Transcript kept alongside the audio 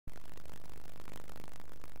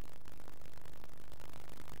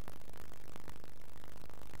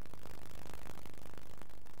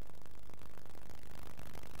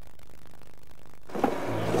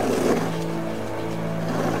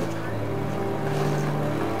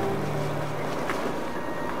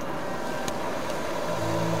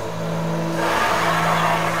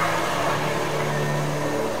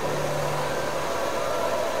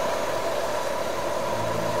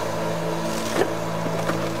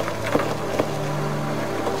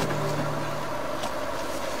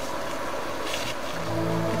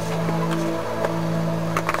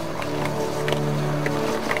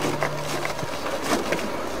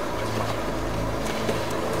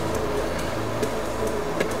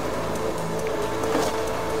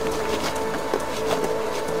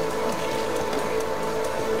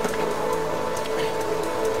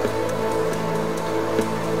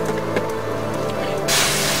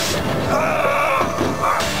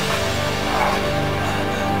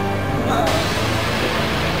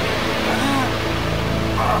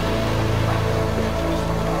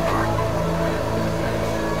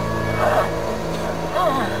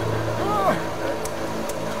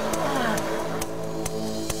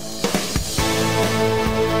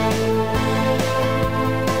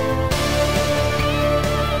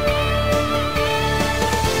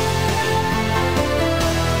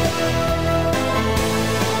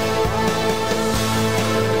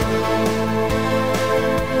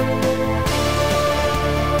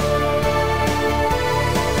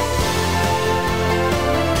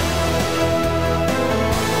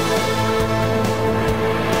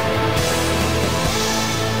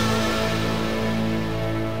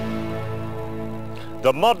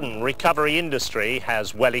The modern recovery industry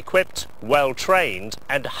has well-equipped, well-trained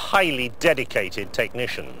and highly dedicated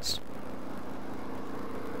technicians.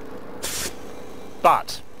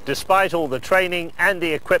 But despite all the training and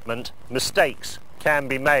the equipment, mistakes can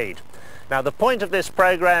be made. Now, the point of this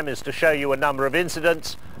program is to show you a number of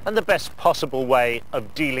incidents and the best possible way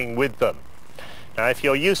of dealing with them. Now, if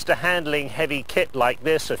you're used to handling heavy kit like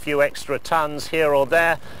this, a few extra tons here or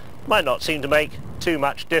there might not seem to make too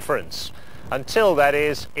much difference. Until, that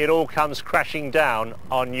is, it all comes crashing down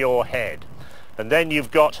on your head. And then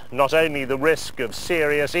you've got not only the risk of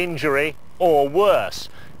serious injury, or worse,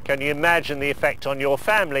 can you imagine the effect on your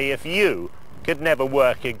family if you could never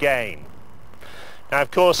work again? Now,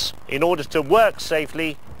 of course, in order to work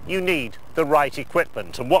safely, you need the right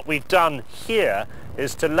equipment. And what we've done here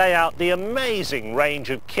is to lay out the amazing range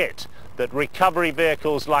of kit that recovery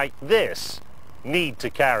vehicles like this need to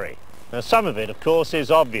carry. Now, some of it, of course,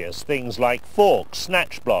 is obvious. Things like forks,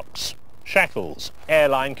 snatch blocks, shackles,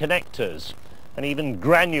 airline connectors, and even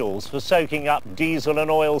granules for soaking up diesel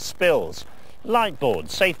and oil spills, light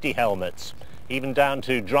boards, safety helmets, even down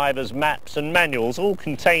to driver's maps and manuals, all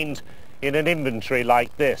contained in an inventory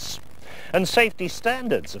like this. And safety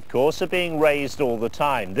standards, of course, are being raised all the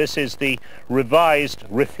time. This is the revised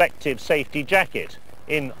reflective safety jacket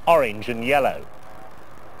in orange and yellow.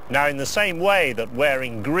 Now, in the same way that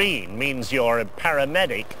wearing green means you're a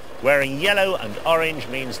paramedic, wearing yellow and orange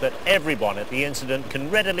means that everyone at the incident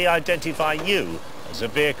can readily identify you as a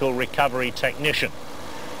vehicle recovery technician.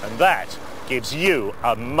 And that gives you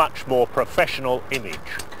a much more professional image.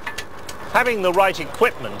 Having the right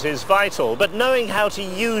equipment is vital, but knowing how to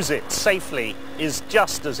use it safely is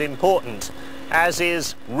just as important, as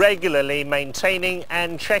is regularly maintaining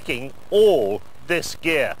and checking all this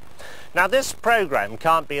gear. Now, this program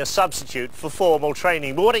can't be a substitute for formal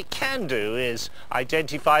training, but what it can do is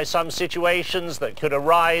identify some situations that could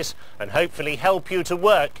arise and hopefully help you to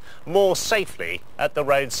work more safely at the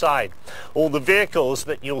roadside. All the vehicles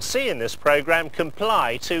that you'll see in this program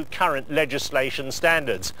comply to current legislation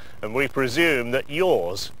standards, and we presume that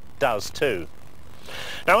yours does too.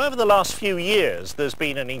 Now, over the last few years, there's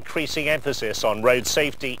been an increasing emphasis on road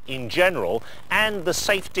safety in general and the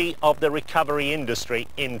safety of the recovery industry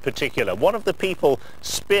in particular. One of the people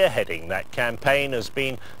spearheading that campaign has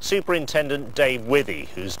been Superintendent Dave Withy,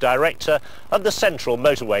 who's director of the Central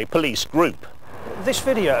Motorway Police Group. This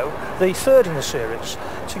video, the third in the series,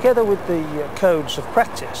 together with the codes of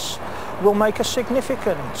practice, will make a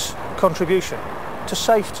significant contribution to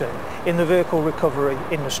safety in the vehicle recovery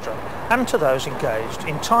industry and to those engaged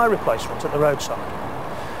in tyre replacement at the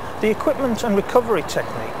roadside. The equipment and recovery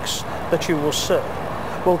techniques that you will see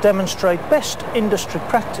will demonstrate best industry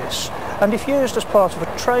practice, and if used as part of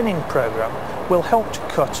a training programme, will help to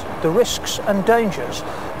cut the risks and dangers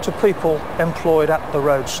to people employed at the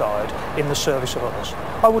roadside in the service of others.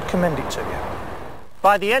 I would commend it to you.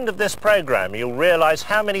 By the end of this program, you'll realise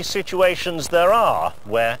how many situations there are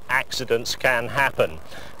where accidents can happen.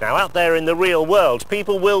 Now, out there in the real world,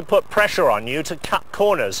 people will put pressure on you to cut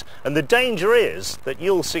corners, and the danger is that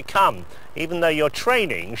you'll succumb, even though your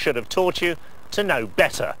training should have taught you to know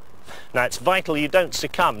better. Now, it's vital you don't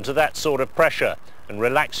succumb to that sort of pressure and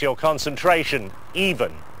relax your concentration,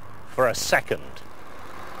 even for a second.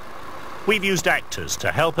 We've used actors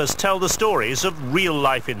to help us tell the stories of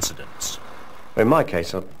real-life incidents. In my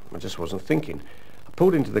case, I just wasn't thinking. I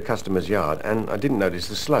pulled into the customer's yard and I didn't notice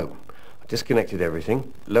the slope. I disconnected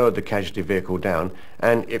everything, lowered the casualty vehicle down,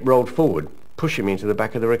 and it rolled forward, pushing me into the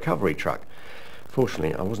back of the recovery truck.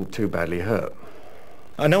 Fortunately, I wasn't too badly hurt.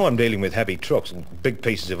 I know I'm dealing with heavy trucks and big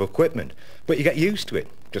pieces of equipment, but you get used to it.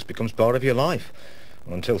 It just becomes part of your life.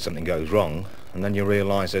 Until something goes wrong, and then you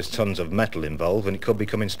realise there's tons of metal involved and it could be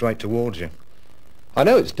coming straight towards you. I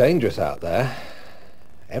know it's dangerous out there.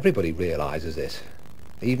 Everybody realises this.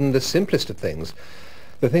 Even the simplest of things.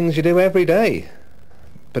 The things you do every day.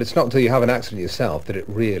 But it's not until you have an accident yourself that it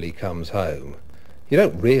really comes home. You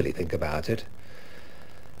don't really think about it.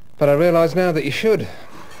 But I realise now that you should.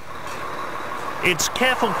 It's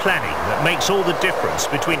careful planning that makes all the difference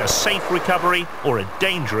between a safe recovery or a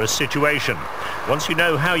dangerous situation. Once you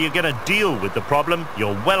know how you're going to deal with the problem,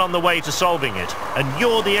 you're well on the way to solving it. And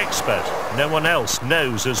you're the expert. No one else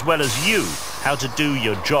knows as well as you how to do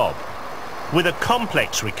your job. With a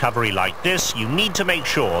complex recovery like this, you need to make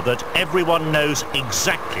sure that everyone knows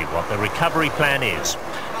exactly what the recovery plan is.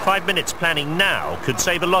 5 minutes planning now could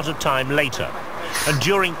save a lot of time later. And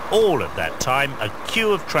during all of that time, a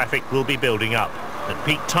queue of traffic will be building up. At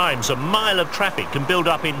peak times, a mile of traffic can build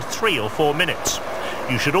up in 3 or 4 minutes.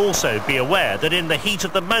 You should also be aware that in the heat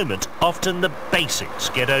of the moment, often the basics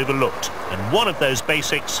get overlooked, and one of those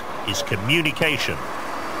basics is communication.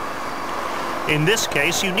 In this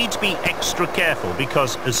case, you need to be extra careful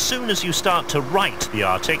because as soon as you start to right the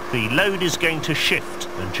Arctic, the load is going to shift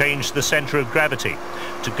and change the centre of gravity.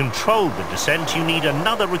 To control the descent, you need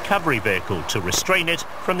another recovery vehicle to restrain it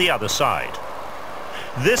from the other side.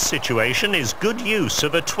 This situation is good use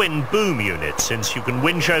of a twin boom unit since you can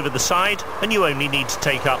winch over the side and you only need to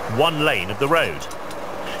take up one lane of the road.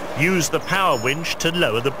 Use the power winch to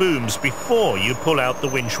lower the booms before you pull out the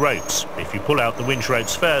winch ropes. If you pull out the winch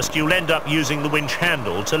ropes first, you'll end up using the winch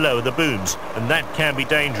handle to lower the booms, and that can be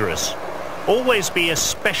dangerous. Always be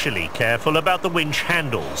especially careful about the winch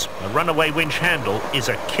handles. A runaway winch handle is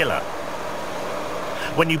a killer.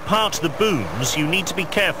 When you part the booms, you need to be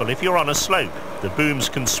careful if you're on a slope. The booms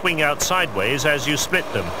can swing out sideways as you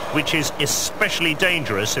split them, which is especially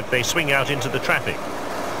dangerous if they swing out into the traffic.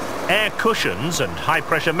 Air cushions and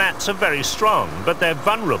high-pressure mats are very strong, but they're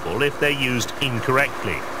vulnerable if they're used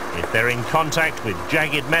incorrectly. If they're in contact with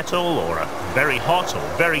jagged metal or a very hot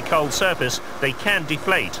or very cold surface, they can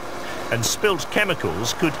deflate, and spilt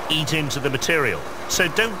chemicals could eat into the material. So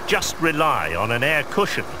don't just rely on an air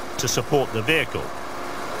cushion to support the vehicle.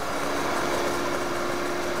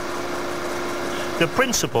 The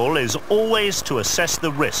principle is always to assess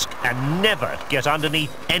the risk and never get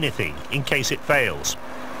underneath anything in case it fails.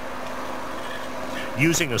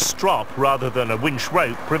 Using a strop rather than a winch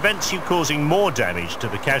rope prevents you causing more damage to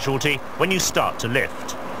the casualty when you start to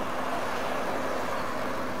lift.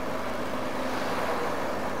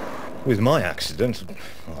 With my accident,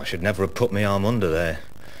 I should never have put my arm under there.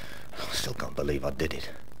 I still can't believe I did it.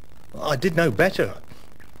 I did know better.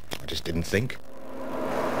 I just didn't think.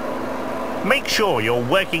 Make sure you're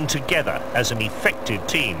working together as an effective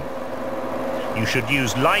team. You should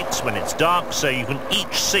use lights when it's dark so you can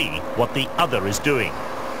each see what the other is doing.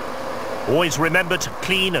 Always remember to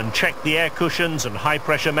clean and check the air cushions and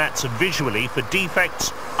high-pressure mats visually for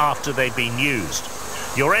defects after they've been used.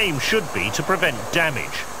 Your aim should be to prevent damage,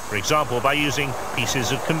 for example by using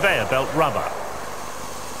pieces of conveyor belt rubber.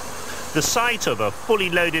 The sight of a fully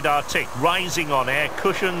loaded Arctic rising on air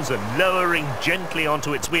cushions and lowering gently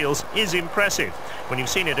onto its wheels is impressive. When you've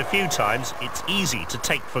seen it a few times, it's easy to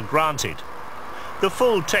take for granted. The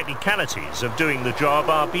full technicalities of doing the job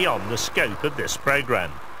are beyond the scope of this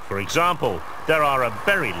program. For example, there are a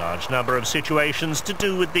very large number of situations to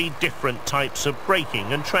do with the different types of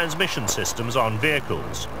braking and transmission systems on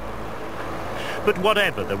vehicles. But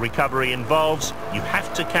whatever the recovery involves, you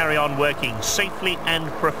have to carry on working safely and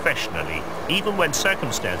professionally, even when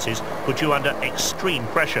circumstances put you under extreme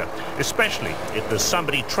pressure, especially if there's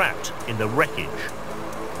somebody trapped in the wreckage.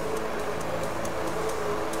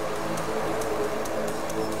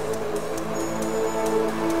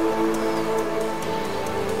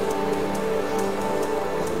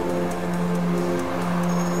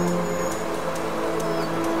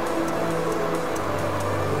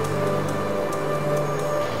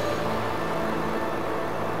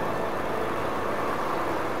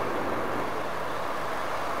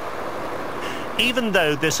 Even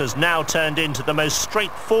though this has now turned into the most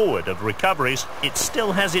straightforward of recoveries, it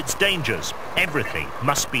still has its dangers. Everything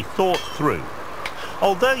must be thought through.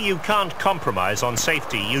 Although you can't compromise on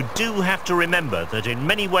safety, you do have to remember that in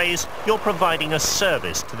many ways you're providing a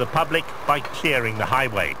service to the public by clearing the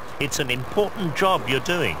highway. It's an important job you're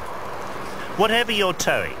doing. Whatever you're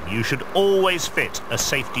towing, you should always fit a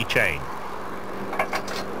safety chain.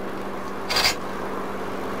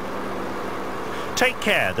 Take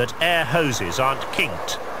care that air hoses aren't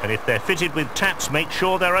kinked, and if they're fitted with taps, make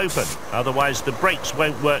sure they're open. Otherwise the brakes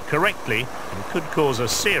won't work correctly and could cause a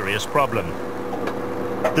serious problem.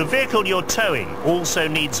 The vehicle you're towing also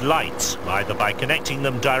needs lights, either by connecting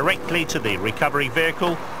them directly to the recovery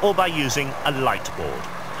vehicle or by using a light board.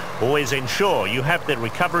 Always ensure you have the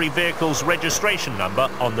recovery vehicle's registration number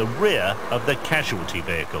on the rear of the casualty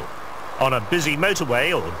vehicle. On a busy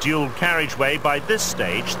motorway or dual carriageway by this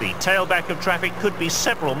stage, the tailback of traffic could be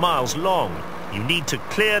several miles long. You need to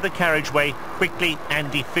clear the carriageway quickly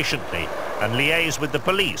and efficiently and liaise with the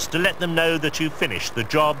police to let them know that you've finished the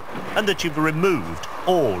job and that you've removed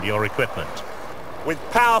all your equipment. With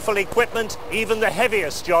powerful equipment, even the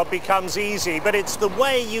heaviest job becomes easy, but it's the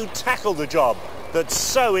way you tackle the job that's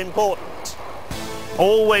so important.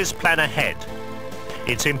 Always plan ahead.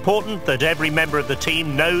 It's important that every member of the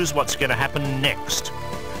team knows what's going to happen next.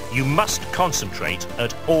 You must concentrate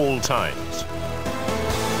at all times.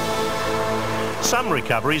 Some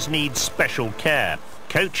recoveries need special care.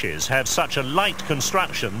 Coaches have such a light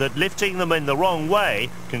construction that lifting them in the wrong way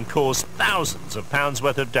can cause thousands of pounds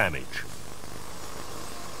worth of damage.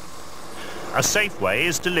 A safe way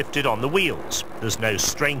is to lift it on the wheels. There's no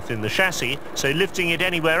strength in the chassis, so lifting it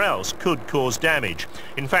anywhere else could cause damage.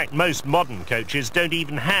 In fact, most modern coaches don't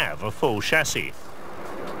even have a full chassis.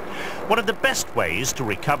 One of the best ways to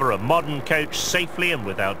recover a modern coach safely and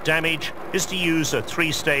without damage is to use a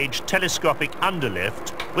 3-stage telescopic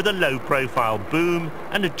underlift with a low-profile boom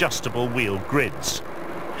and adjustable wheel grids.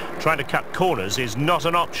 Trying to cut corners is not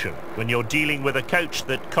an option when you're dealing with a coach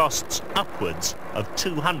that costs upwards of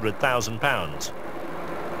 £200,000.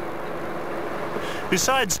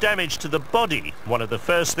 Besides damage to the body, one of the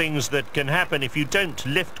first things that can happen if you don't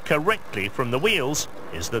lift correctly from the wheels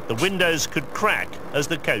is that the windows could crack as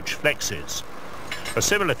the coach flexes. A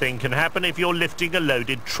similar thing can happen if you're lifting a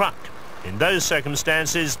loaded truck. In those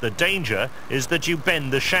circumstances, the danger is that you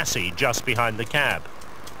bend the chassis just behind the cab.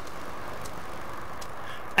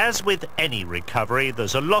 As with any recovery,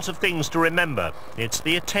 there's a lot of things to remember. It's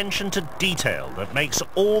the attention to detail that makes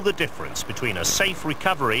all the difference between a safe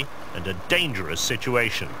recovery and a dangerous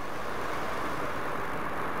situation.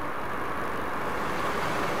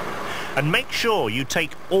 And make sure you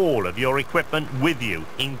take all of your equipment with you,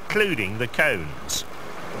 including the cones.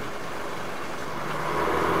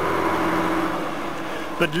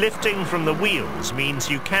 But lifting from the wheels means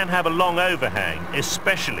you can have a long overhang,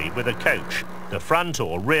 especially with a coach. The front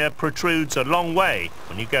or rear protrudes a long way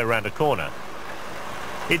when you go around a corner.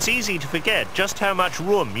 It's easy to forget just how much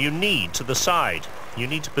room you need to the side. You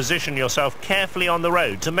need to position yourself carefully on the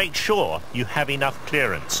road to make sure you have enough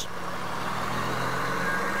clearance.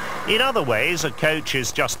 In other ways, a coach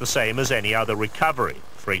is just the same as any other recovery.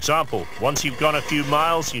 For example, once you've gone a few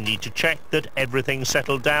miles, you need to check that everything's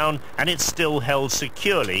settled down and it's still held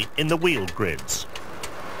securely in the wheel grids.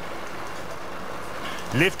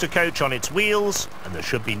 Lift a coach on its wheels and there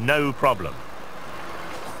should be no problem.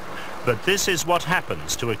 But this is what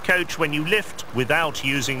happens to a coach when you lift without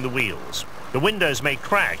using the wheels. The windows may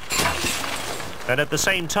crack, and at the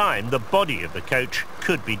same time the body of the coach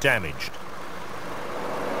could be damaged.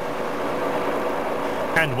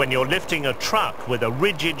 And when you're lifting a truck with a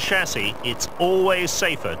rigid chassis, it's always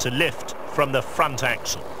safer to lift from the front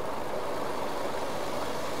axle.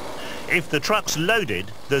 If the truck's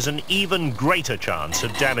loaded, there's an even greater chance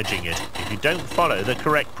of damaging it if you don't follow the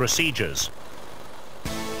correct procedures.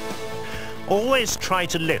 Always try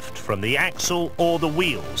to lift from the axle or the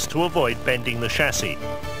wheels to avoid bending the chassis.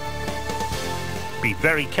 Be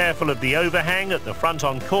very careful of the overhang at the front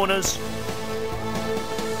on corners.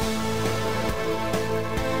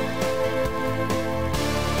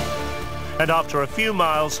 And after a few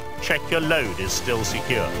miles, check your load is still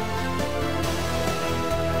secure.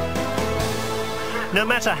 No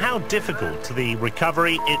matter how difficult the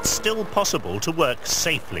recovery, it's still possible to work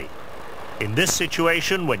safely. In this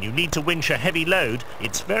situation, when you need to winch a heavy load,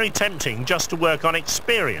 it's very tempting just to work on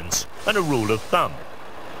experience and a rule of thumb.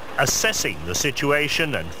 Assessing the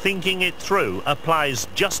situation and thinking it through applies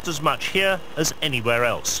just as much here as anywhere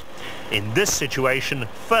else. In this situation,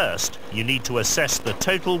 first, you need to assess the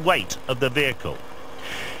total weight of the vehicle.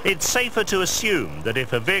 It's safer to assume that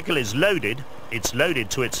if a vehicle is loaded, it's loaded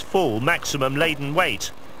to its full maximum laden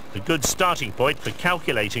weight. The good starting point for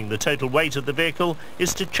calculating the total weight of the vehicle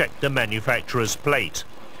is to check the manufacturer's plate.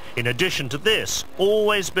 In addition to this,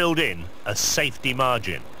 always build in a safety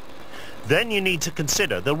margin. Then you need to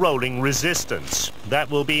consider the rolling resistance. That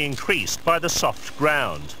will be increased by the soft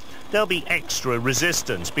ground. There'll be extra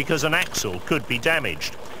resistance because an axle could be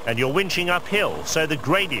damaged, and you're winching uphill, so the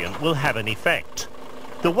gradient will have an effect.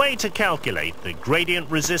 The way to calculate the gradient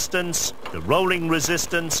resistance, the rolling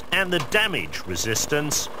resistance and the damage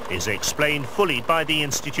resistance is explained fully by the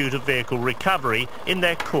Institute of Vehicle Recovery in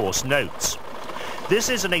their course notes. This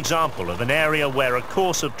is an example of an area where a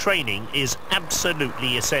course of training is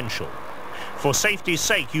absolutely essential. For safety's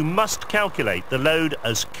sake, you must calculate the load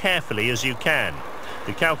as carefully as you can.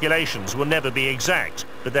 The calculations will never be exact,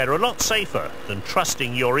 but they're a lot safer than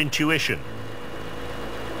trusting your intuition.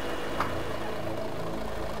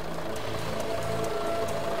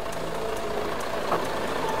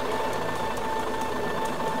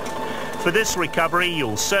 For this recovery,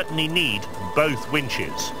 you'll certainly need both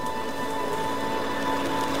winches.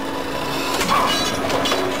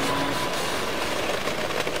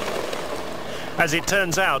 As it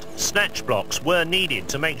turns out, snatch blocks were needed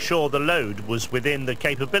to make sure the load was within the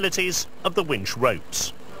capabilities of the winch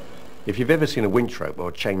ropes. If you've ever seen a winch rope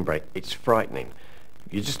or chain brake, it's frightening.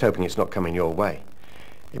 You're just hoping it's not coming your way.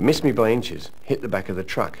 It missed me by inches, hit the back of the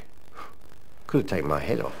truck. Could have taken my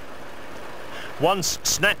head off. Once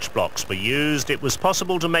snatch blocks were used, it was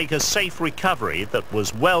possible to make a safe recovery that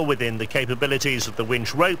was well within the capabilities of the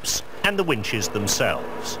winch ropes and the winches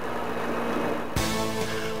themselves.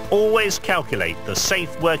 Always calculate the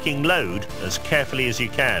safe working load as carefully as you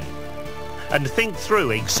can. And think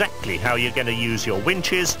through exactly how you're going to use your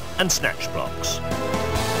winches and snatch blocks.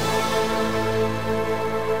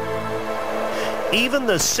 Even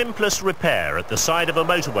the simplest repair at the side of a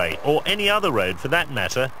motorway, or any other road for that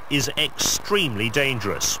matter, is extremely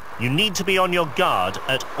dangerous. You need to be on your guard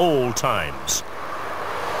at all times.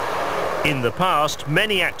 In the past,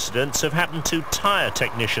 many accidents have happened to tyre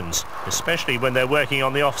technicians, especially when they're working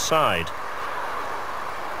on the offside.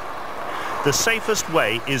 The safest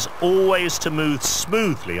way is always to move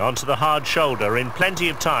smoothly onto the hard shoulder in plenty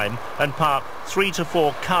of time and park 3 to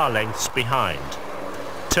 4 car lengths behind.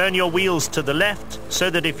 Turn your wheels to the left so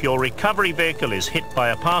that if your recovery vehicle is hit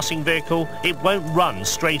by a passing vehicle, it won't run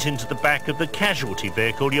straight into the back of the casualty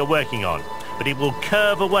vehicle you're working on, but it will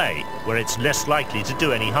curve away where it's less likely to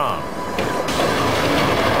do any harm.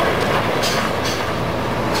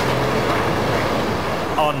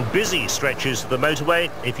 On busy stretches of the motorway,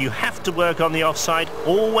 if you have to work on the offside,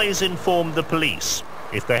 always inform the police.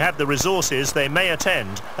 If they have the resources, they may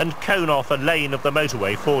attend and cone off a lane of the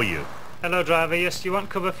motorway for you. Hello driver, yes, you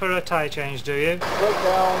want cover for a tyre change, do you?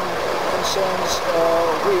 Breakdown concerns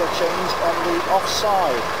wheel change on the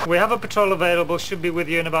offside. We have a patrol available, should be with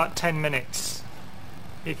you in about 10 minutes.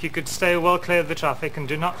 If you could stay well clear of the traffic and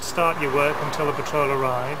do not start your work until the patrol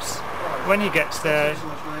arrives. When he gets there,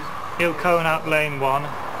 he'll cone out lane 1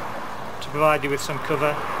 to provide you with some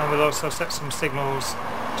cover, and we'll also set some signals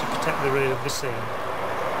to protect the rear of the scene.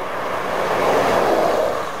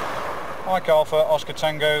 Mike Alpha, Oscar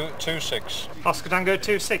Tango 26. Oscar Tango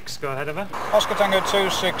 26, go ahead, over. Oscar Tango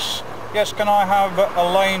 26, yes, can I have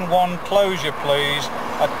a lane 1 closure please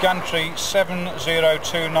at gantry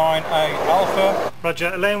 7029A Alpha?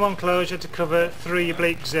 Roger, a lane 1 closure to cover 3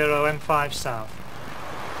 oblique 0 M5 south.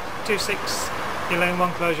 26, your lane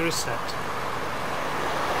 1 closure is set.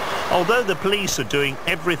 Although the police are doing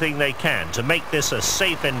everything they can to make this a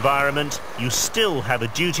safe environment, you still have a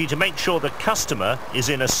duty to make sure the customer is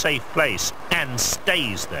in a safe place and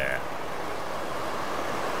stays there.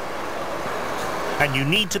 And you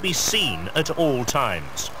need to be seen at all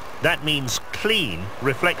times. That means clean,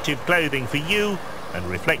 reflective clothing for you and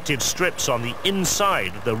reflective strips on the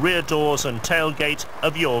inside of the rear doors and tailgate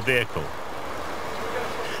of your vehicle.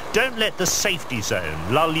 Don't let the safety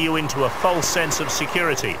zone lull you into a false sense of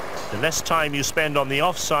security. The less time you spend on the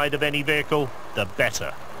offside of any vehicle, the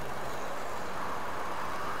better.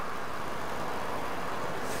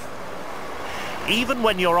 Even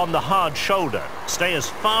when you're on the hard shoulder, stay as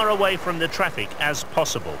far away from the traffic as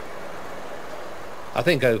possible. I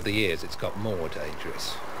think over the years it's got more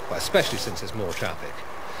dangerous, well, especially since there's more traffic.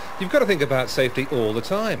 You've got to think about safety all the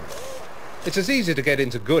time. It's as easy to get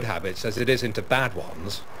into good habits as it is into bad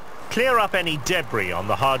ones. Clear up any debris on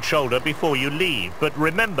the hard shoulder before you leave, but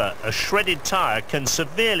remember, a shredded tyre can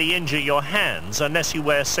severely injure your hands unless you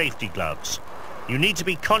wear safety gloves. You need to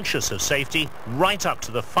be conscious of safety right up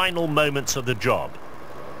to the final moments of the job.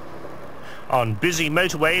 On busy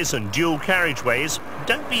motorways and dual carriageways,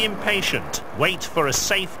 don't be impatient. Wait for a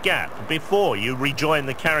safe gap before you rejoin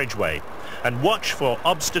the carriageway, and watch for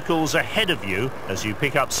obstacles ahead of you as you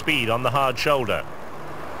pick up speed on the hard shoulder.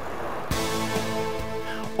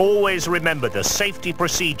 Always remember the safety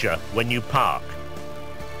procedure when you park.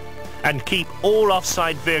 And keep all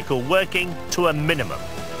offside vehicle working to a minimum.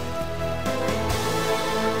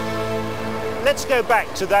 Let's go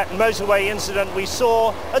back to that motorway incident we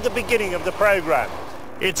saw at the beginning of the program.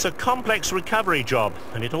 It's a complex recovery job,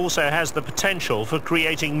 and it also has the potential for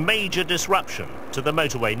creating major disruption to the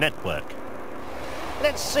motorway network.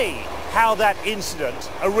 Let's see how that incident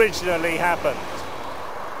originally happened.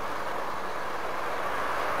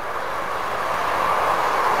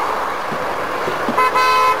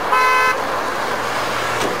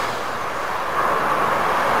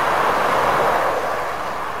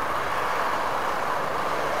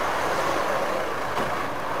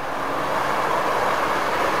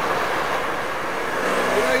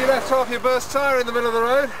 Off your burst tyre in the middle of the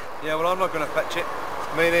road? Yeah, well, I'm not going to fetch it.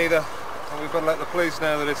 Me neither. And we've got to let the police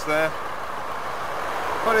know that it's there.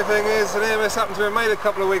 Funny thing is, an EMS happened to be made a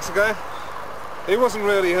couple of weeks ago. He wasn't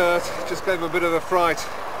really hurt, just gave him a bit of a fright.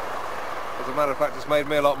 As a matter of fact, it's made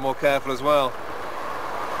me a lot more careful as well.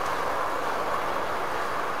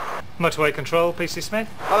 Motorway Control, PC Smith.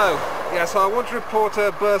 Hello. Yes, I want to report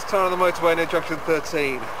a burst tyre on the motorway near junction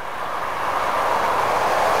 13.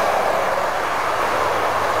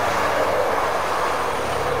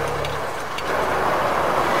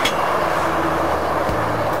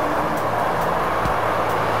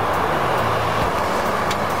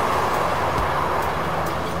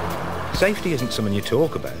 Safety isn't something you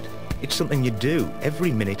talk about. It's something you do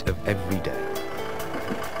every minute of every day.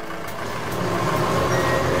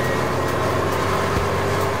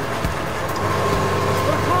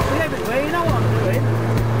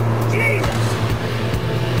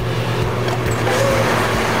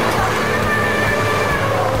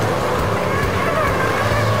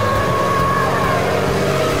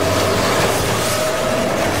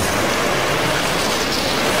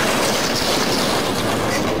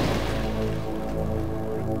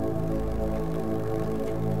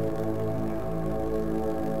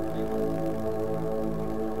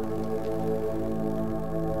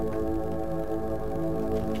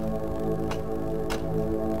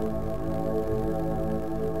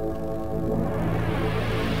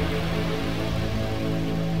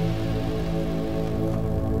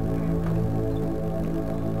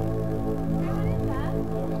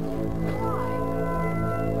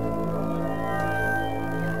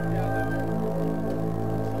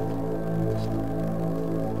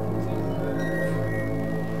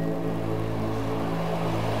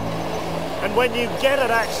 And when you get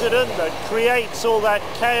an accident that creates all that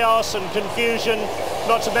chaos and confusion,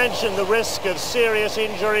 not to mention the risk of serious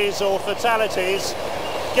injuries or fatalities,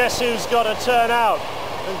 guess who's got to turn out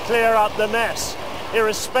and clear up the mess,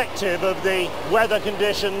 irrespective of the weather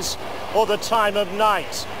conditions or the time of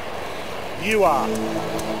night? You are.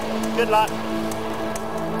 Good luck.